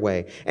fear your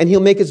way. And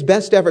he'll make his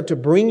best effort to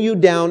bring you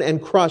down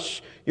and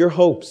crush your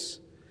hopes.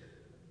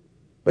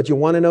 But you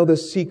want to know the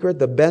secret,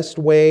 the best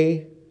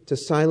way to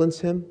silence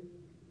him?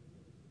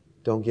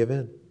 Don't give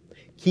in.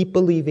 Keep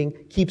believing,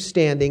 keep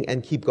standing,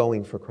 and keep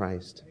going for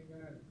Christ.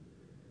 Amen.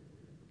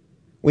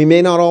 We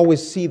may not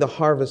always see the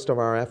harvest of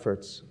our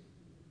efforts.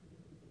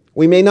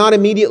 We may not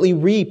immediately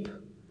reap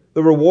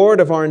the reward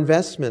of our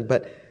investment,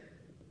 but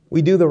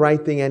we do the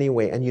right thing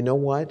anyway. And you know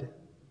what?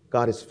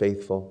 God is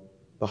faithful.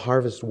 The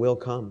harvest will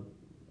come.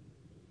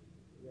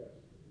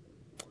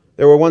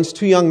 There were once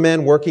two young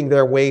men working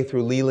their way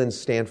through Leland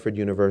Stanford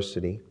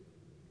University,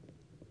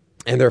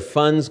 and their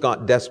funds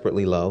got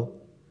desperately low.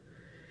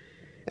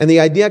 And the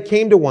idea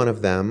came to one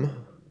of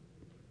them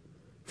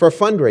for a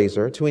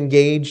fundraiser to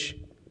engage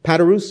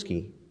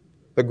Paderewski,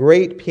 the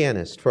great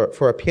pianist,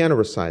 for a piano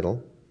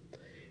recital,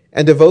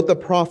 and devote the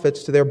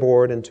profits to their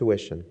board and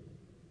tuition.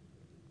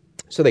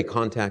 So they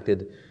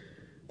contacted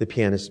the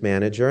pianist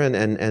manager, and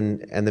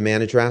the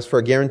manager asked for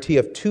a guarantee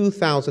of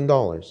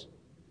 $2,000. It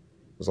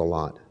was a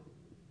lot.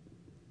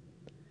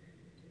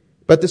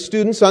 But the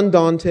students,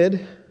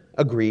 undaunted,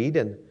 agreed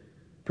and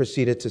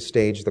proceeded to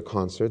stage the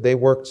concert. They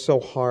worked so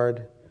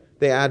hard.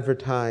 They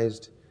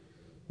advertised.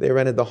 They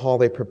rented the hall.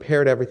 They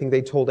prepared everything.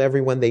 They told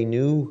everyone they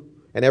knew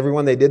and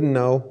everyone they didn't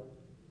know.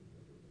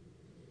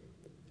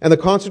 And the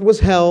concert was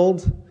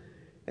held,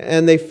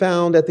 and they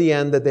found at the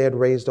end that they had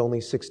raised only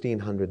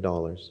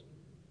 $1,600.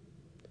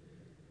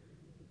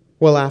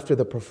 Well, after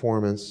the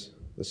performance,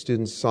 the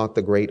students sought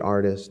the great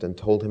artist and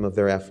told him of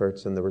their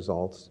efforts and the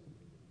results.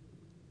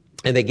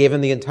 And they gave him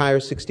the entire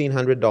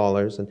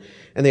 $1,600,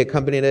 and they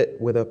accompanied it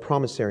with a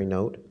promissory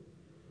note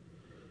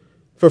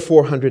for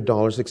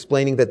 $400,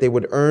 explaining that they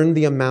would earn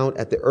the amount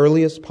at the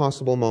earliest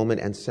possible moment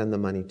and send the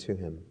money to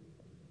him.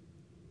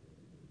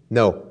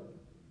 No,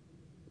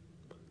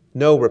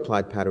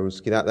 replied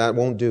Paderewski, that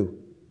won't do.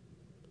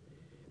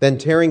 Then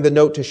tearing the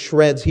note to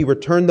shreds, he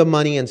returned the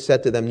money and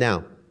said to them,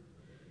 now,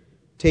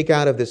 take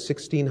out of this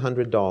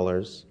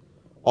 $1,600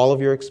 all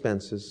of your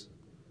expenses,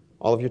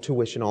 all of your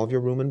tuition, all of your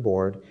room and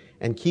board,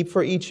 and keep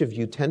for each of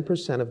you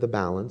 10% of the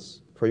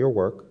balance for your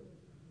work,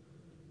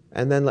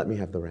 and then let me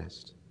have the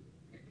rest.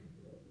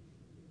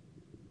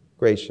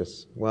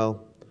 Gracious.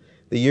 Well,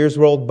 the years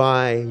rolled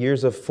by,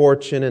 years of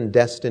fortune and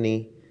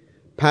destiny.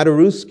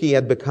 Paderewski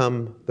had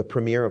become the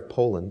premier of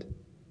Poland.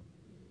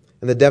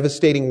 And the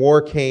devastating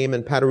war came,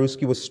 and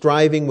Paderewski was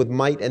striving with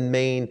might and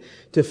main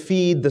to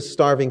feed the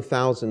starving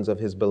thousands of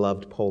his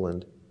beloved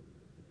Poland.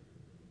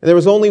 And there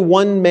was only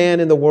one man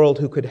in the world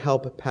who could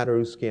help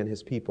Paderewski and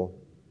his people.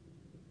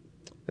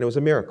 And it was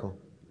a miracle.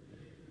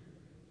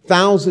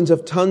 Thousands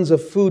of tons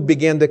of food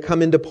began to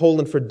come into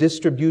Poland for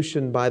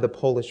distribution by the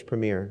Polish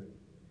premier.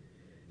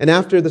 And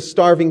after the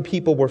starving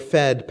people were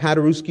fed,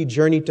 Paderewski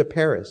journeyed to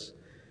Paris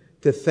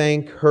to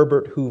thank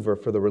Herbert Hoover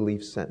for the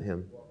relief sent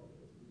him.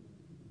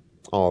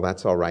 Oh,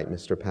 that's all right,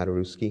 Mr.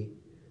 Paderewski,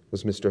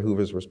 was Mr.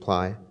 Hoover's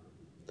reply.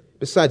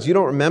 Besides, you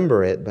don't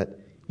remember it, but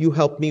you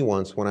helped me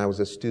once when I was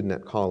a student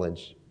at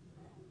college,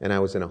 and I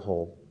was in a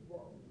hole.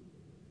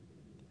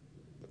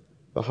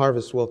 The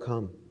harvest will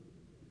come.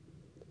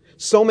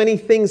 So many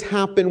things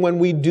happen when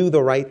we do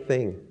the right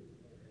thing,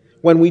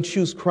 when we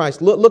choose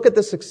Christ. Look at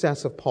the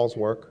success of Paul's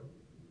work.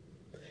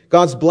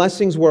 God's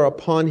blessings were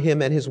upon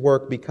him and his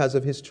work because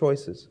of his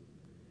choices.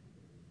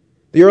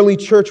 The early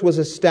church was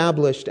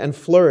established and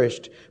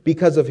flourished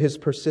because of his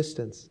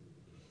persistence.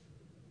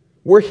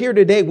 We're here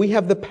today. We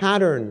have the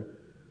pattern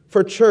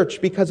for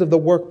church because of the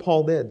work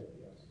Paul did.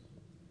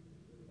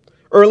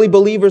 Early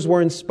believers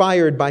were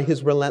inspired by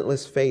his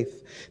relentless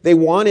faith. They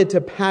wanted to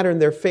pattern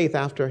their faith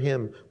after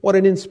him. What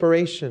an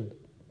inspiration.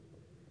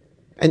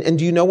 And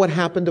do you know what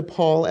happened to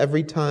Paul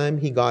every time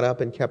he got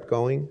up and kept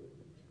going?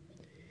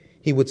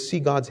 He would see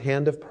God's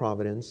hand of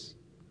providence,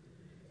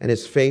 and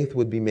his faith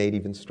would be made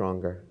even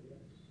stronger.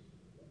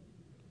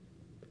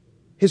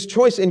 His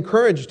choice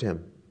encouraged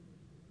him.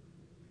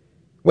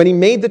 When he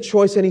made the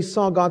choice and he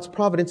saw God's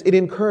providence, it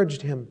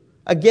encouraged him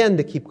again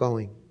to keep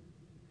going.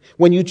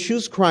 When you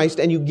choose Christ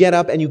and you get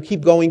up and you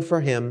keep going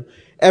for him,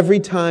 every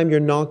time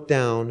you're knocked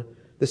down,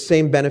 the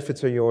same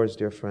benefits are yours,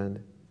 dear friend.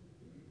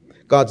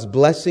 God's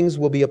blessings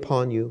will be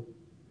upon you.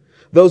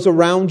 Those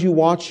around you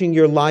watching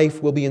your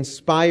life will be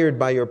inspired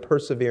by your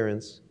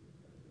perseverance.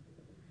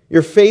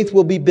 Your faith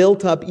will be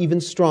built up even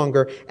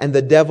stronger, and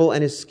the devil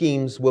and his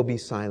schemes will be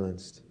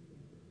silenced.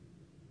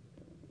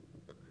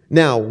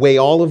 Now, weigh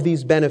all of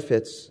these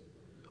benefits,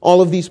 all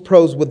of these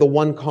pros with the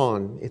one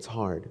con. It's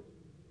hard.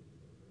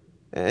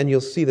 And you'll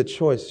see the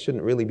choice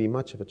shouldn't really be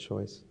much of a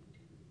choice.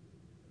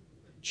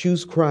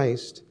 Choose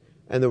Christ,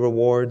 and the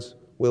rewards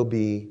will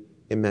be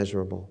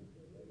immeasurable.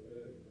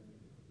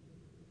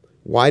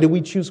 Why do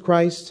we choose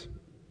Christ?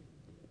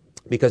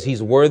 because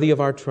He's worthy of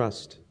our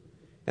trust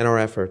and our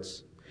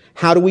efforts.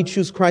 How do we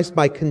choose Christ?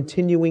 By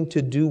continuing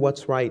to do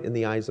what's right in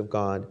the eyes of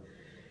God.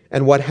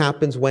 And what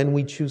happens when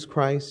we choose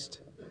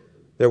Christ?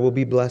 There will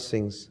be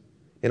blessings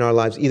in our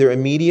lives, either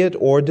immediate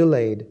or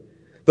delayed.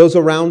 Those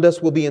around us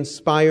will be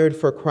inspired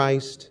for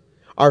Christ.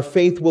 Our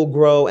faith will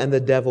grow and the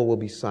devil will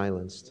be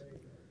silenced.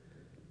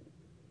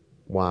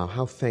 Wow,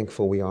 how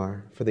thankful we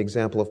are for the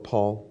example of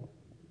Paul.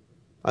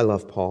 I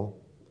love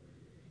Paul.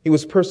 He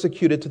was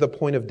persecuted to the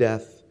point of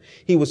death.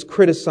 He was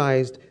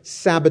criticized,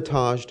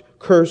 sabotaged,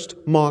 cursed,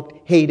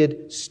 mocked,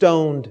 hated,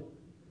 stoned.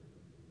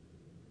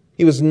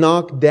 He was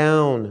knocked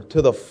down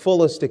to the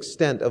fullest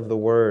extent of the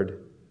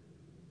word,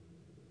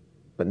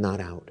 but not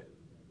out.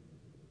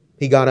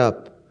 He got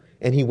up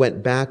and he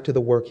went back to the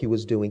work he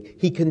was doing.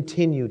 He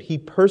continued, he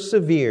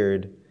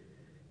persevered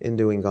in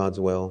doing God's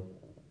will.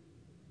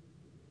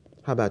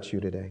 How about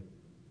you today?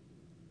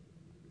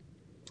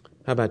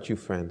 How about you,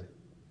 friend?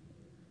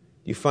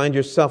 Do you find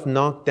yourself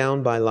knocked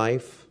down by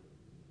life?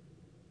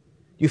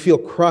 You feel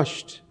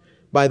crushed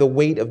by the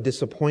weight of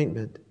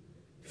disappointment,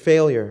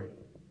 failure,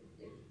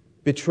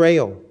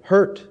 betrayal,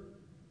 hurt.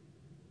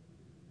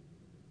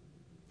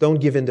 Don't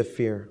give in to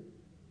fear.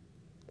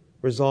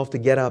 Resolve to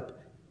get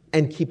up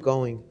and keep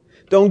going.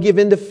 Don't give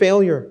in to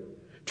failure.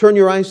 Turn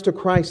your eyes to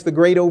Christ, the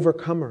great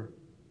overcomer,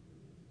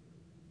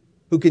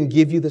 who can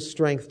give you the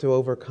strength to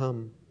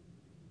overcome.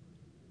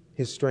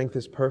 His strength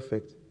is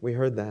perfect. We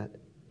heard that.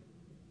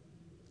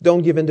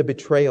 Don't give in to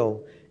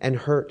betrayal and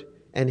hurt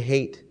and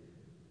hate.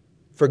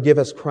 Forgive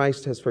as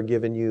Christ has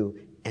forgiven you,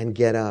 and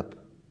get up.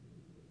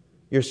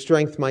 Your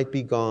strength might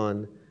be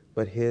gone,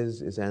 but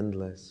His is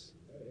endless.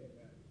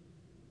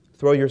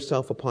 Throw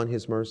yourself upon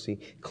His mercy.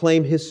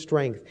 Claim His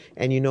strength,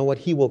 and you know what?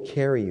 He will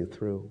carry you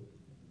through.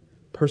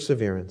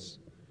 Perseverance.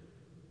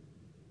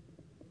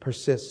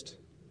 Persist.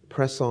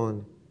 Press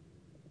on.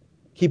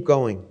 Keep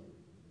going.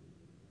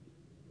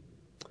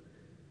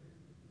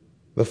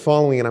 The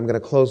following, and I'm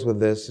going to close with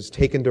this, is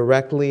taken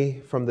directly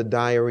from the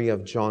diary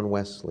of John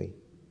Wesley.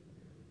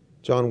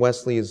 John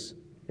Wesley is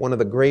one of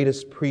the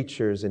greatest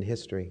preachers in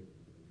history.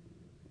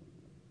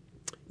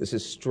 This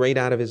is straight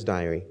out of his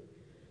diary.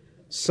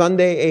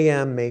 Sunday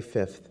a.m., May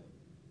 5th.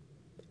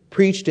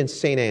 Preached in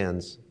St.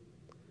 Anne's.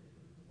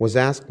 Was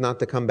asked not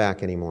to come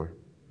back anymore.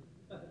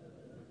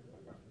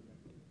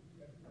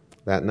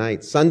 That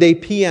night. Sunday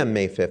p.m.,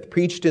 May 5th.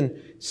 Preached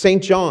in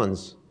St.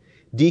 John's.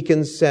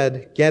 Deacons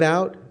said, get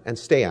out and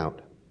stay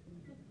out.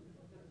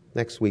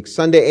 Next week.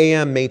 Sunday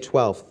a.m., May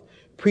 12th.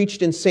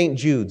 Preached in St.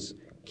 Jude's.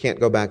 Can't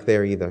go back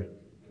there either.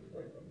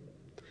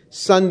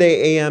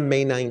 Sunday a.m.,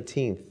 May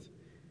 19th.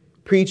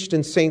 Preached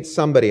in St.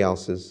 Somebody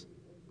Else's.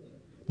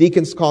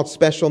 Deacons called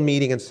special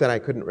meeting and said I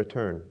couldn't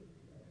return.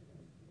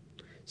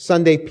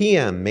 Sunday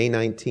p.m., May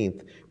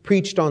 19th.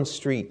 Preached on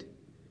street.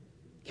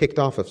 Kicked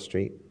off of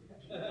street.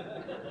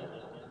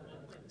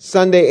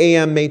 Sunday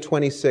a.m., May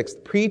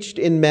 26th. Preached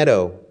in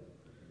meadow.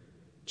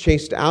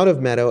 Chased out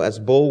of meadow as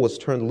bull was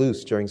turned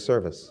loose during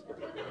service.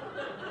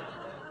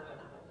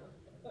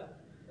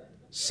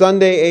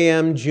 Sunday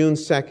a.m., June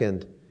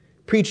 2nd.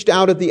 Preached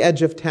out at the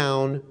edge of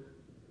town.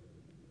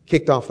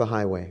 Kicked off the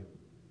highway.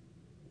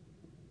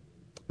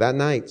 That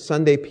night,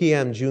 Sunday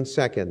p.m., June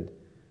 2nd,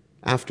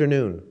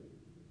 afternoon,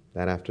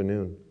 that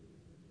afternoon.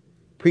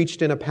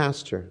 Preached in a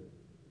pasture.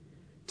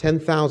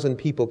 10,000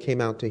 people came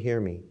out to hear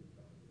me.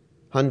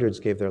 Hundreds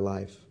gave their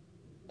life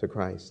to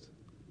Christ.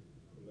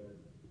 Amen.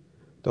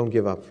 Don't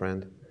give up,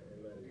 friend.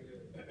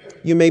 Amen.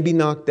 You may be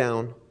knocked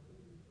down.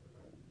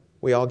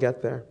 We all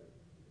get there.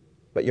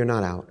 But you're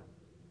not out.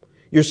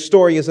 Your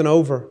story isn't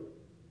over.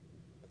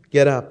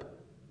 Get up.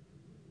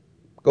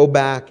 Go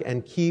back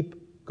and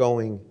keep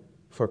going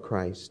for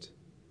Christ.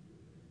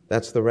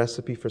 That's the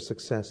recipe for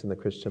success in the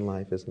Christian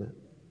life, isn't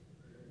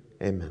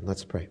it? Amen.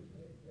 Let's pray.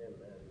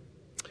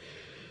 Amen.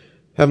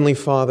 Heavenly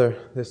Father,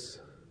 this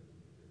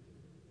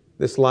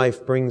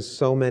life brings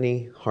so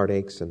many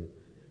heartaches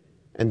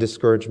and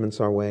discouragements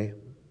our way.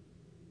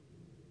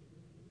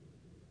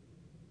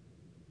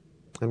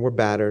 And we're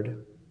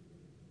battered,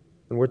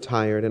 and we're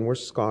tired, and we're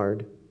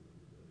scarred.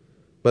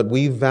 But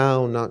we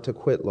vow not to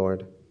quit,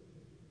 Lord.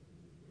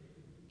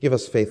 Give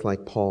us faith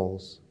like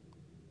Paul's,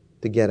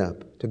 to get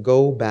up, to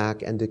go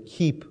back, and to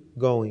keep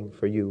going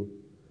for you.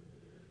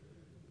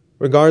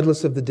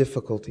 Regardless of the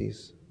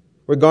difficulties,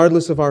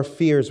 regardless of our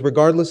fears,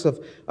 regardless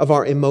of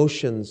our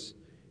emotions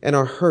and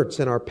our hurts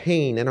and our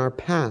pain and our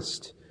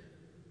past,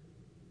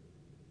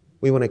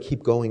 we want to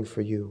keep going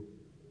for you.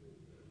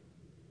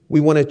 We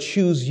want to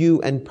choose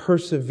you and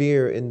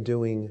persevere in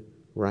doing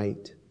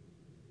right.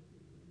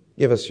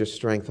 Give us your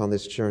strength on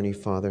this journey,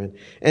 Father,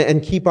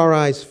 and keep our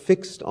eyes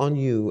fixed on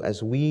you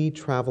as we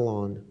travel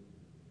on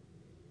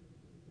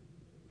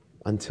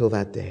until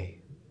that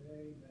day.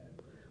 Amen.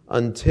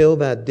 Until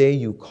that day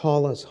you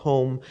call us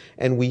home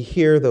and we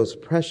hear those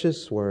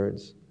precious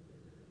words,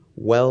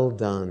 well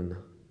done,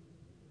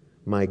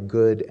 my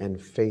good and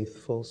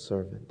faithful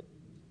servant.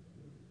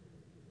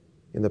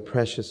 In the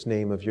precious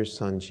name of your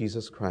Son,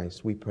 Jesus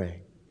Christ, we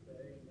pray.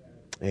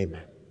 Amen.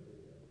 Amen.